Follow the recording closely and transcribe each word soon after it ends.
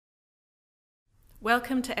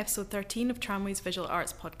Welcome to episode 13 of Tramway's Visual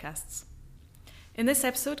Arts Podcasts. In this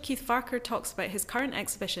episode, Keith Farquhar talks about his current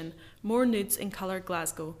exhibition, More Nudes in Colour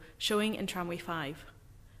Glasgow, showing in Tramway 5.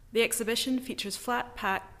 The exhibition features flat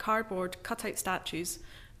pack cardboard cutout statues.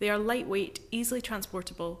 They are lightweight, easily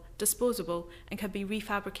transportable, disposable, and can be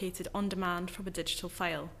refabricated on demand from a digital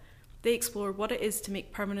file. They explore what it is to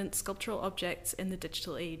make permanent sculptural objects in the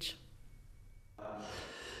digital age.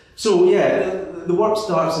 So yeah, the work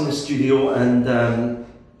starts in the studio, and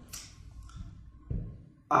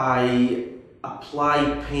I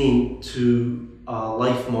apply paint to a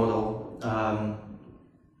life model, and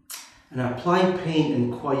I apply paint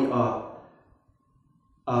in quite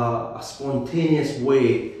a spontaneous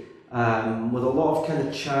way, with a lot of kind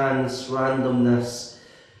of chance, randomness.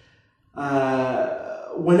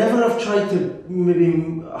 Whenever I've tried to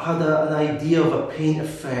maybe had an idea of a paint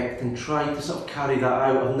effect and tried to sort of carry that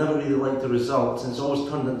out, I've never really liked the results, and it's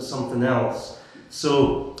always turned into something else.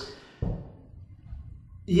 So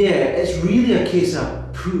yeah, it's really a case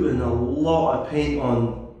of putting a lot of paint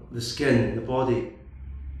on the skin, the body.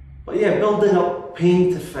 But yeah, building up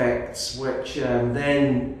paint effects which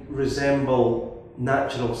then resemble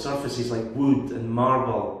natural surfaces like wood and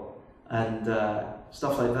marble and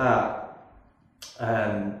stuff like that.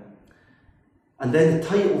 And then the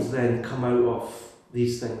titles then come out of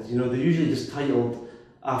these things. You know, they're usually just titled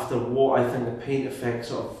after what I think the paint effect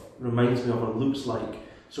sort of reminds me of or looks like.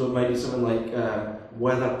 So it might be something like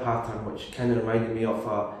weather pattern, which kind of reminded me of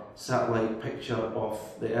a satellite picture of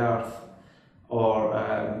the Earth, or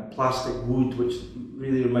plastic wood, which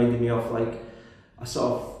really reminded me of like a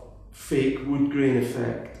sort of fake wood grain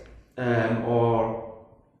effect, or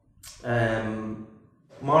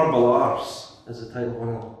marble arse as the title of one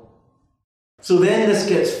of them. So then this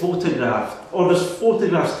gets photographed, or there's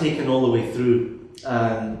photographs taken all the way through,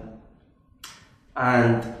 and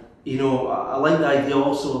you know, I like the idea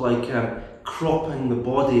also like cropping the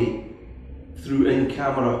body through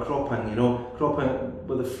in-camera cropping, you know, cropping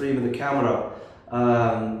with the frame of the camera.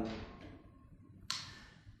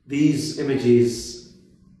 These images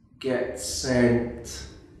get sent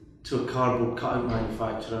to a cardboard cutout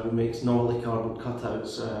manufacturer who makes novelty cardboard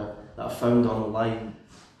cutouts that I found online.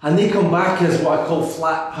 And they come back as what I call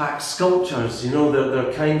flat pack sculptures. You know,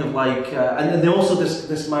 they're kind of like, and they also,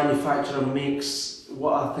 this manufacturer makes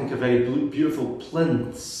what I think are very beautiful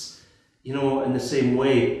plinths, you know, in the same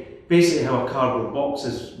way. Basically how a cardboard box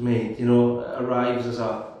is made, you know, it arrives as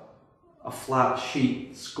a flat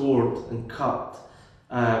sheet scored and cut,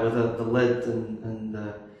 with the lid and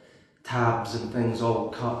the tabs and things all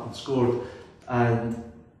cut and scored, and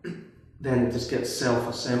then it just gets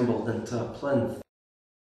self-assembled into a plinth.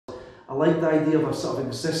 I like the idea of a sort of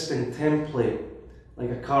existing template,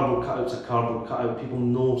 like a cardboard cutout's a cardboard cutout, people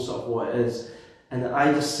know sort of what it is, and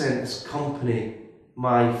I just sent this company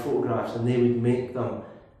my photographs and they would make them.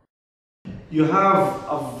 You have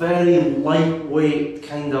a very lightweight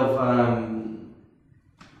kind of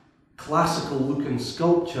classical looking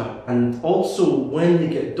sculpture, and also when they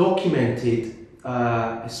get documented,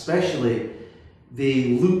 especially,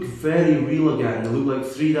 they look very real again. They look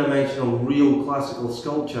like three-dimensional real classical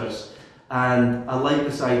sculptures. And I like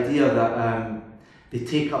this idea that they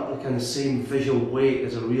take up the kind of same visual weight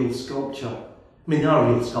as a real sculpture. I mean, they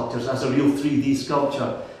are real sculptures, as a real 3D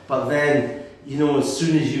sculpture, but then, you know, as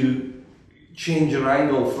soon as you change your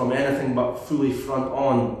angle from anything but fully front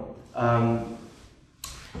on,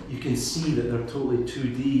 you can see that they're totally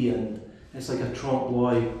 2D, and it's like a trompe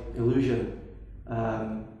l'oeil illusion.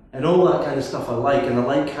 And all that kind of stuff I like, and I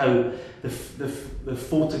like how the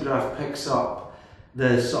photograph picks up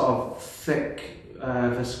the sort of thick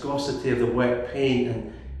viscosity of the wet paint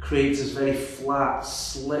and creates this very flat,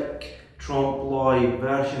 slick, trompe l'oeil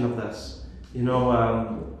version of this. You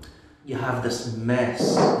know, you have this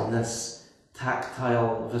mess and this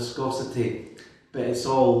tactile viscosity, but it's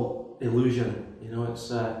all illusion. You know,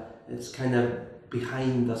 it's kind of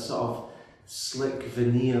behind a sort of slick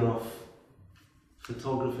veneer of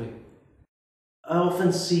photography. I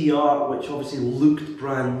often see art which obviously looked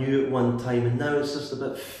brand new at one time, and now it's just a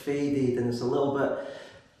bit faded and it's a little bit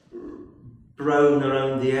brown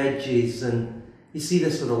around the edges, and you see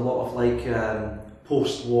this with a lot of like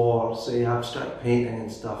post-war, say, abstract painting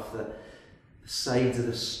and stuff, that the sides of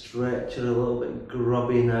the stretch are a little bit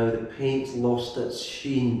grubby now, the paint's lost its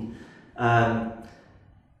sheen, and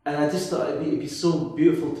I just thought it'd be so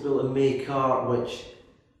beautiful to be able to make art which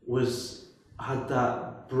had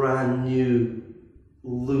that brand new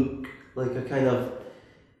look, like a kind of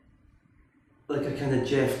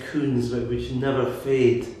Jeff Koons, which never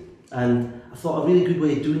fade. And I thought a really good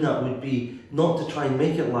way of doing that would be not to try and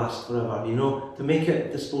make it last forever, you know, to make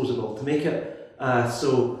it disposable, to make it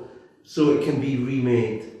so it can be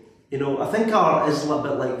remade. You know, I think art is a little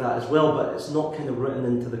bit like that as well, but it's not kind of written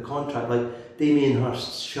into the contract. Like Damien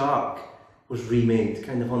Hirst's Shark was remade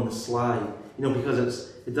kind of on the sly, you know,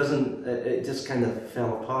 because it just kind of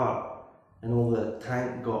fell apart and all the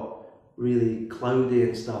tank got really cloudy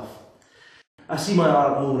and stuff. I see my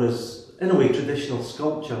art more as, in a way, traditional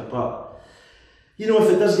sculpture, but, you know, if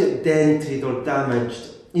it does get dented or damaged,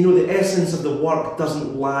 you know, the essence of the work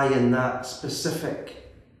doesn't lie in that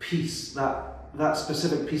specific piece, that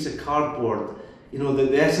specific piece of cardboard. You know,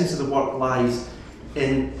 the essence of the work lies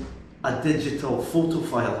in a digital photo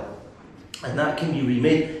file, and that can be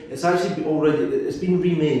remade. It's actually it's been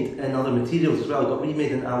remade in other materials as well. It got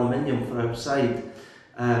remade in aluminium for outside,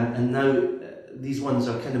 and now these ones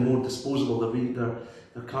are kind of more disposable. They're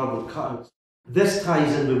cardboard cutouts. This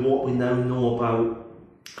ties in with what we now know about,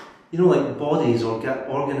 you know, like bodies or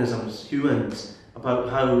organisms, humans, about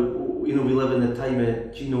how, you know, we live in the time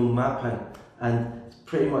of genome mapping, and it's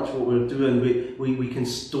pretty much what we're doing. We can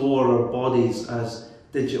store our bodies as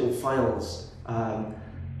digital files.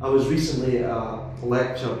 I was recently at a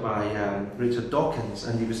lecture by Richard Dawkins,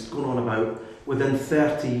 and he was going on about within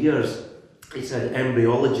 30 years, he said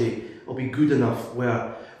embryology will be good enough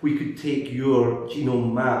where we could take your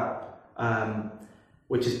genome map,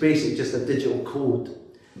 which is basically just a digital code,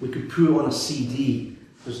 we could put it on a CD.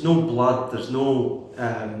 There's no blood, there's no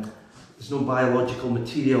biological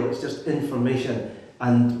material, it's just information,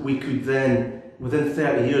 and we could then, within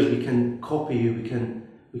 30 years, we can copy you, we can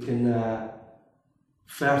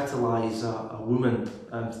fertilise a woman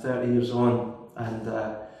 30 years on, and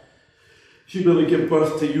she'll be able to give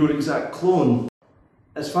birth to your exact clone.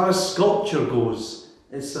 As far as sculpture goes,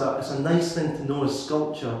 it's a nice thing to know as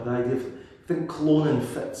sculpture, the idea of, I think cloning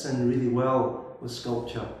fits in really well with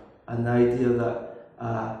sculpture, and the idea that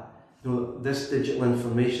you know, this digital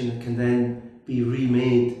information can then be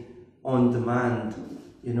remade on demand,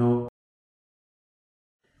 you know.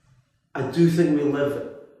 I do think we live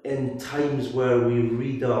in times where we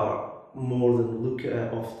read art more than look at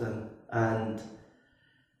it often, and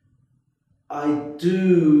I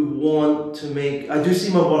do see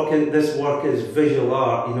my work, this work as visual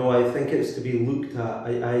art, you know. I think it's to be looked at.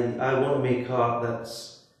 I want to make art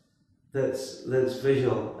that's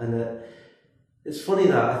visual, and it's funny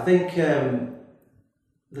that I think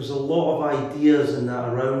there's a lot of ideas and that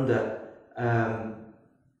around it,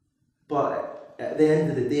 but at the end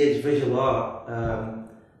of the day it's visual art,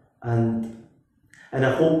 and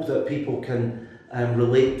I hope that people can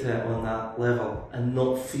relate to it on that level and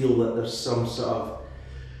not feel that there's some sort of,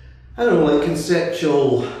 I don't know, like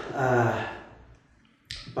conceptual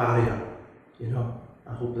barrier, you know.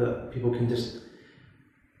 I hope that people can just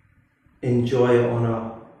enjoy it on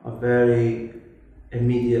a very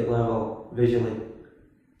immediate level, visually.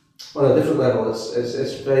 On a different level,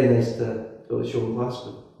 it's very nice to go to the show in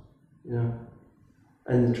Glasgow, you know.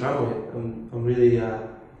 And the tramway, I'm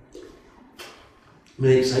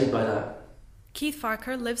really excited by that. Keith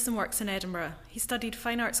Farquhar lives and works in Edinburgh. He studied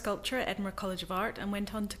fine art sculpture at Edinburgh College of Art and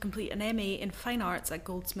went on to complete an MA in Fine Arts at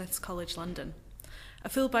Goldsmiths College London. A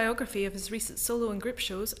full biography of his recent solo and group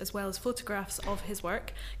shows, as well as photographs of his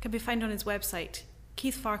work, can be found on his website,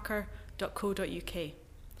 keithfarquhar.co.uk.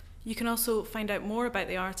 You can also find out more about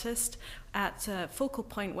the artist at Focal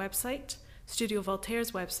Point website, Studio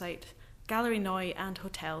Voltaire's website, Gallery Noy and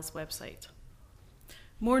Hotel's website.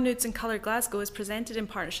 More Nudes in Colour Glasgow is presented in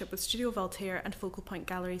partnership with Studio Voltaire and Focal Point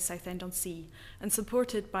Gallery Southend-on-Sea and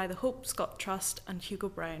supported by the Hope Scott Trust and Hugo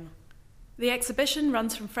Brown. The exhibition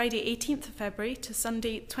runs from Friday 18th of February to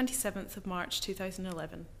Sunday 27th of March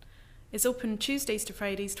 2011. It's open Tuesdays to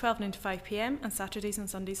Fridays 12 noon to 5 p.m. and Saturdays and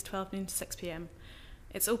Sundays 12 noon to 6 p.m.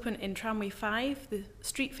 It's open in Tramway 5, the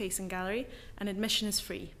street-facing gallery, and admission is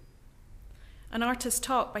free. An artist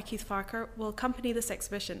talk by Keith Farquhar will accompany this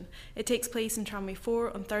exhibition. It takes place in Tramway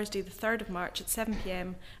 4 on Thursday the 3rd of March at 7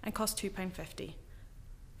 p.m. and costs £2.50.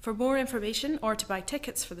 For more information or to buy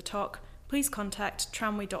tickets for the talk, please contact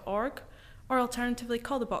tramway.org or alternatively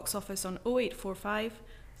call the box office on 0845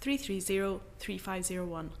 330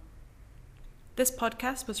 3501. This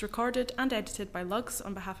podcast was recorded and edited by Lugs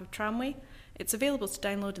on behalf of Tramway. It's available to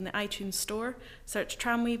download in the iTunes store. Search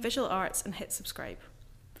Tramway Visual Arts and hit subscribe.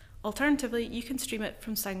 Alternatively, you can stream it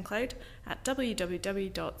from SoundCloud at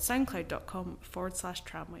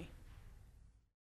www.soundcloud.com/tramway.